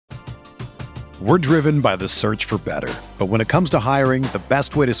We're driven by the search for better. But when it comes to hiring, the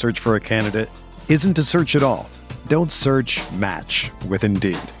best way to search for a candidate isn't to search at all. Don't search, match with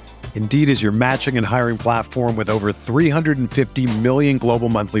Indeed. Indeed is your matching and hiring platform with over 350 million global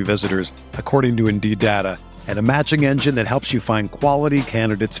monthly visitors, according to Indeed data, and a matching engine that helps you find quality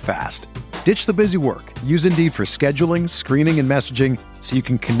candidates fast. Ditch the busy work. Use Indeed for scheduling, screening, and messaging so you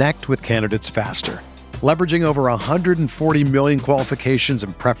can connect with candidates faster. Leveraging over 140 million qualifications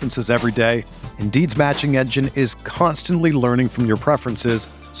and preferences every day, Indeed's matching engine is constantly learning from your preferences,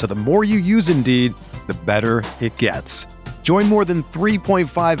 so the more you use Indeed, the better it gets. Join more than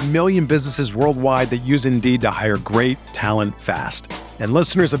 3.5 million businesses worldwide that use Indeed to hire great talent fast. And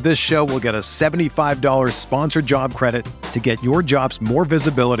listeners of this show will get a $75 sponsored job credit to get your jobs more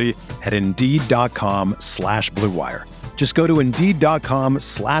visibility at Indeed.com/Blue Wire. Just go to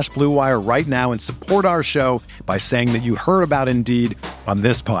Indeed.com/Blue Wire right now and support our show by saying that you heard about Indeed on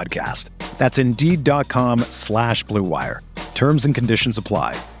this podcast. That's Indeed.com/Blue Wire. Terms and conditions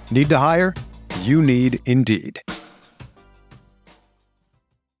apply. Need to hire? You need Indeed.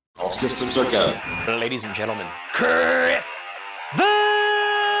 All systems are go. Ladies and gentlemen, Chris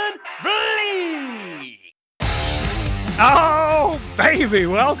Van Vliet! Oh, baby,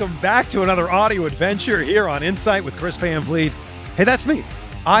 welcome back to another audio adventure here on Insight with Chris Van Vliet. Hey, that's me.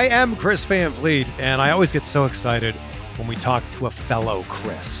 I am Chris Van Vliet, and I always get so excited when we talk to a fellow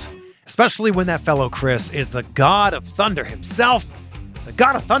Chris, especially when that fellow Chris is the god of thunder himself, the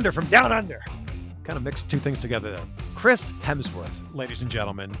god of thunder from down under. Kind of mixed two things together there. Chris Hemsworth, ladies and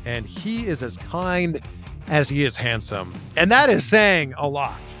gentlemen, and he is as kind as he is handsome, and that is saying a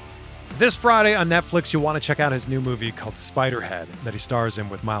lot. This Friday on Netflix, you'll want to check out his new movie called Spiderhead that he stars in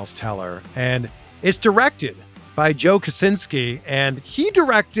with Miles Teller, and it's directed by Joe Kosinski, and he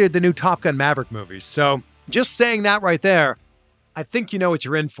directed the new Top Gun Maverick movie. So just saying that right there, I think you know what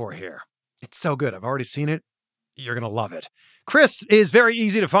you're in for here. It's so good. I've already seen it. You're going to love it. Chris is very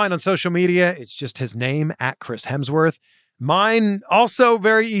easy to find on social media. It's just his name, at Chris Hemsworth. Mine, also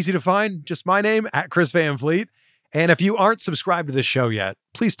very easy to find, just my name, at Chris Van Vliet. And if you aren't subscribed to this show yet,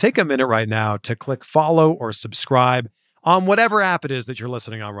 please take a minute right now to click follow or subscribe on whatever app it is that you're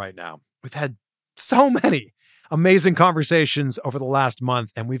listening on right now. We've had so many amazing conversations over the last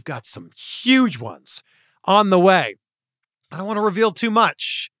month, and we've got some huge ones on the way. I don't want to reveal too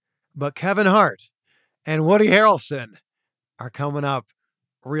much, but Kevin Hart and Woody Harrelson are coming up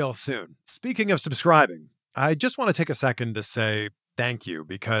real soon. Speaking of subscribing, I just want to take a second to say thank you,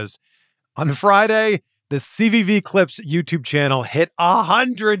 because on Friday, the CVV Clips YouTube channel hit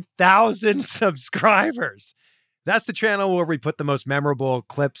 100,000 subscribers. That's the channel where we put the most memorable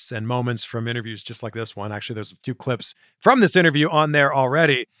clips and moments from interviews just like this one. Actually, there's a few clips from this interview on there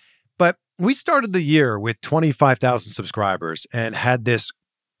already. But we started the year with 25,000 subscribers and had this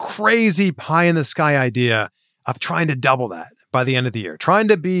crazy pie-in-the-sky idea of trying to double that by the end of the year, trying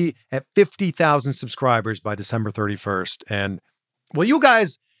to be at 50,000 subscribers by December 31st. And well, you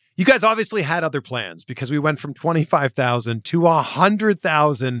guys obviously had other plans, because we went from 25,000 to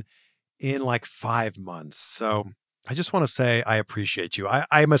 100,000 in like 5 months. So I just want to say I appreciate you.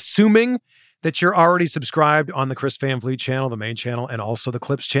 I'm assuming that you're already subscribed on the Chris Van Vliet channel, the main channel, and also the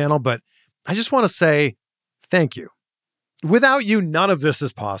Clips channel. But I just want to say thank you. Without you, none of this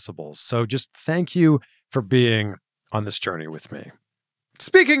is possible. So just thank you for being on this journey with me.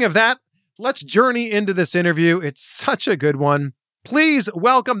 Speaking of that, let's journey into this interview. It's such a good one. Please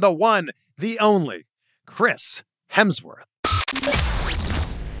welcome the one, the only, Chris Hemsworth.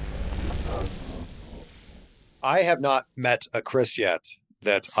 I have not met a Chris yet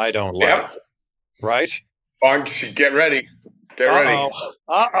that I don't like. Yep. Right? Get ready. Get ready.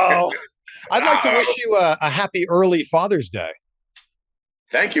 Uh-oh. I'd like to wish you a happy early Father's Day.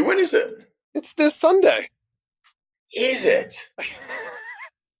 Thank you. When is it? It's this Sunday. Is it?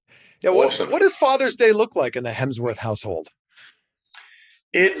 Yeah. Awesome. What does Father's Day look like in the Hemsworth household?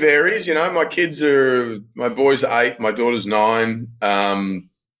 It varies. You know, my boys are 8, my daughter's 9.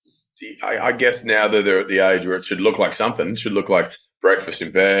 I guess now that they're at the age where it should look like something. It should look like breakfast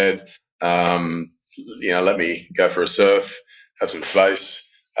in bed. Let me go for a surf, have some space.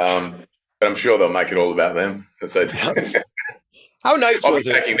 But I'm sure they'll make it all about them. How nice was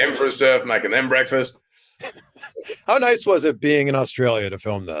it? Taking them for a surf, making them breakfast. How nice was it being in Australia to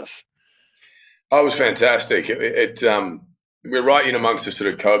film this? Oh, it was fantastic. We're right in amongst the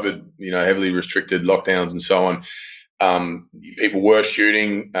sort of COVID, heavily restricted lockdowns and so on. People were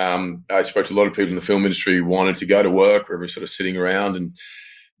shooting. I spoke to a lot of people in the film industry who wanted to go to work, where we're sort of sitting around.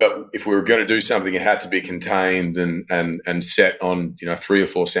 But if we were going to do something, it had to be contained and set on 3 or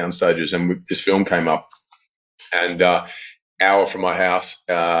 4 sound stages. And this film came up, and hour from my house,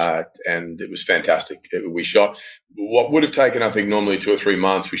 and it was fantastic. We shot what would have taken, I think, normally 2 or 3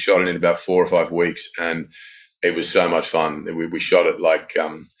 months. We shot it in about 4 or 5 weeks, and it was so much fun. We shot it like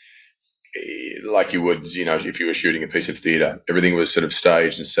you would, if you were shooting a piece of theatre. Everything was sort of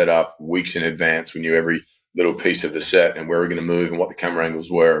staged and set up weeks in advance. We knew every little piece of the set and where we were going to move and what the camera angles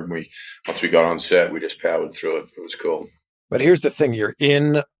were. And once we got on set, we just powered through it. It was cool. But here's the thing. You're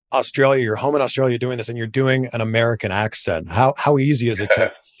in Australia, you're home in Australia doing this, and you're doing an American accent. How easy is it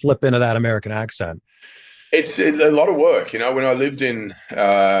to slip into that American accent? It's a lot of work. When I lived in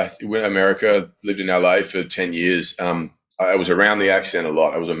America, lived in LA for 10 years, I was around the accent a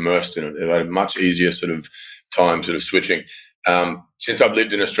lot. I was immersed in it. I had a much easier sort of time sort of switching. Since I've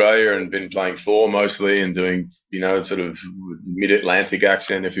lived in Australia and been playing Thor mostly and doing, sort of mid-Atlantic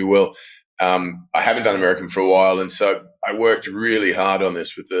accent, if you will, I haven't done American for a while. And so I worked really hard on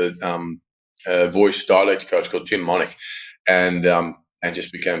this with a voice dialect coach called Tim Monick, and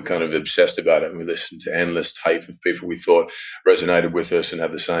just became kind of obsessed about it. And we listened to endless tape of people we thought resonated with us and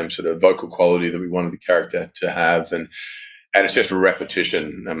had the same sort of vocal quality that we wanted the character to have. And it's just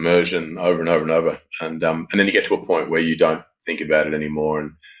repetition, immersion over and over and over. And then you get to a point where you don't think about it anymore,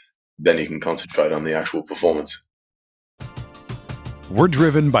 and then you can concentrate on the actual performance. We're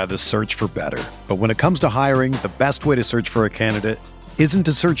driven by the search for better. But when it comes to hiring, the best way to search for a candidate isn't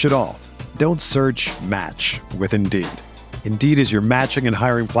to search at all. Don't search, match with Indeed. Indeed is your matching and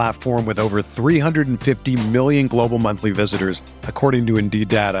hiring platform with over 350 million global monthly visitors, according to Indeed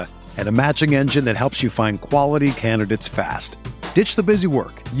data, and a matching engine that helps you find quality candidates fast. Ditch the busy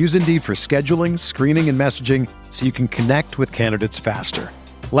work. Use Indeed for scheduling, screening, and messaging so you can connect with candidates faster.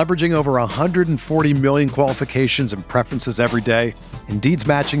 Leveraging over 140 million qualifications and preferences every day, Indeed's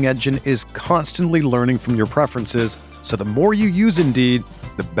matching engine is constantly learning from your preferences, so the more you use Indeed,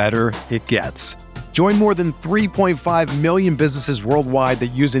 the better it gets. Join more than 3.5 million businesses worldwide that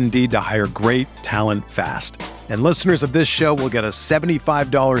use Indeed to hire great talent fast. And listeners of this show will get a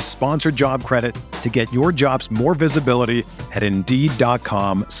 $75 sponsored job credit to get your jobs more visibility at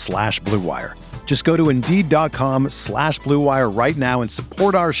Indeed.com/Blue Wire. Just go to Indeed.com/Blue Wire right now and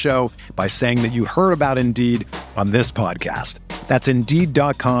support our show by saying that you heard about Indeed on this podcast. That's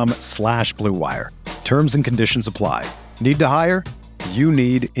Indeed.com/Blue Wire. Terms and conditions apply. Need to hire? You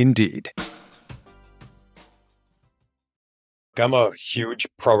need Indeed. I'm a huge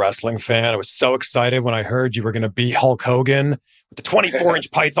pro wrestling fan. I was so excited when I heard you were going to be Hulk Hogan with the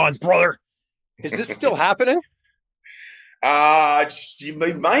 24-inch pythons, brother. Is this still happening?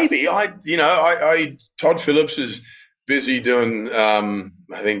 Maybe. Todd Phillips is busy doing, I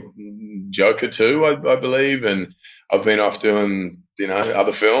think, Joker 2, I believe, and I've been off doing,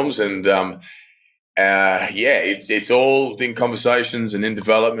 other films, and it's all in conversations and in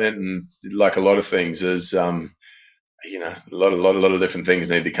development, and like a lot of things, there's a lot of different things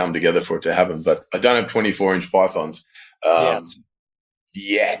need to come together for it to happen. But I don't have 24-inch pythons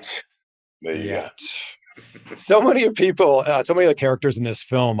yet. There you go. So many of people, so many of the characters in this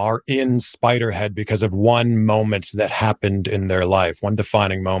film are in Spiderhead because of one moment that happened in their life, one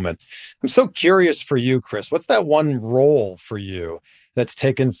defining moment. I'm so curious for you, Chris. What's that one role for you that's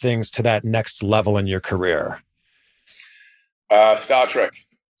taken things to that next level in your career? Star Trek,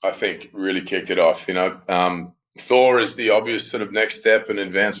 I think, really kicked it off. Thor is the obvious sort of next step and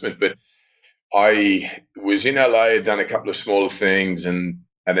advancement, but I was in LA, had done a couple of smaller things, and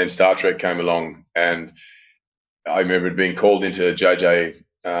then Star Trek came along, and I remember being called into J.J.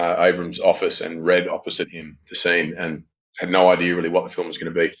 Abrams' office and read opposite him the scene, and had no idea really what the film was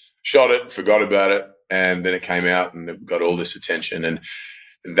going to be. Shot it, forgot about it, and then it came out, and it got all this attention, and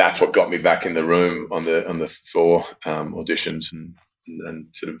that's what got me back in the room on the Thor auditions, and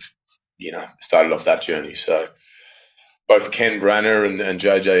sort of started off that journey. So both Ken Branagh and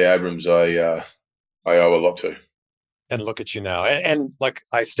J.J. Abrams, I owe a lot to. And look at you now. And like,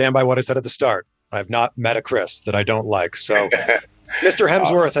 I stand by what I said at the start. I've not met a Chris that I don't like. So, Mr.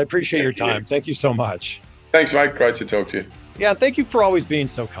 Hemsworth, I appreciate your time. Thank you so much. Thanks, mate. Great to talk to you. Yeah, thank you for always being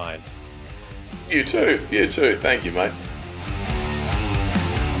so kind. You too. Thank you, mate.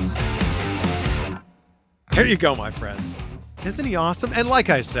 Here you go, my friends. Isn't he awesome? And like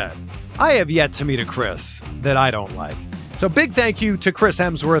I said, I have yet to meet a Chris that I don't like. So big thank you to Chris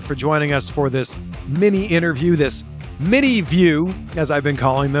Hemsworth for joining us for this mini interview, this mini view, as I've been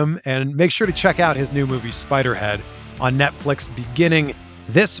calling them. And make sure to check out his new movie, Spiderhead, on Netflix beginning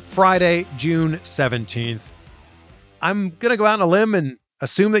this Friday, June 17th. I'm going to go out on a limb and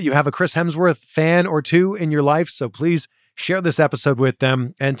assume that you have a Chris Hemsworth fan or two in your life. So please share this episode with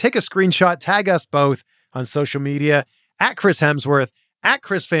them and take a screenshot, tag us both on social media at Chris Hemsworth, at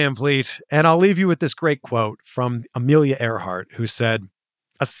Chris Van Vliet, and I'll leave you with this great quote from Amelia Earhart, who said,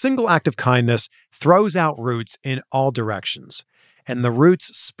 "A single act of kindness throws out roots in all directions, and the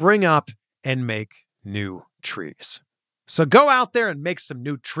roots spring up and make new trees." So go out there and make some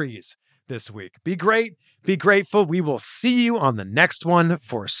new trees this week. Be great, be grateful. We will see you on the next one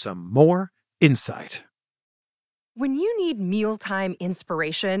for some more insight. When you need mealtime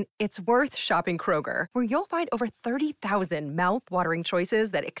inspiration, it's worth shopping Kroger, where you'll find over 30,000 mouth-watering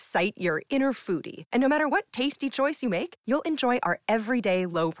choices that excite your inner foodie. And no matter what tasty choice you make, you'll enjoy our everyday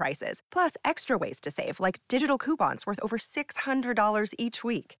low prices, plus extra ways to save, like digital coupons worth over $600 each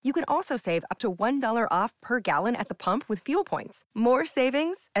week. You can also save up to $1 off per gallon at the pump with fuel points. More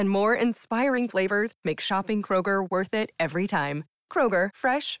savings and more inspiring flavors make shopping Kroger worth it every time. Kroger,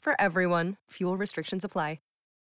 fresh for everyone. Fuel restrictions apply.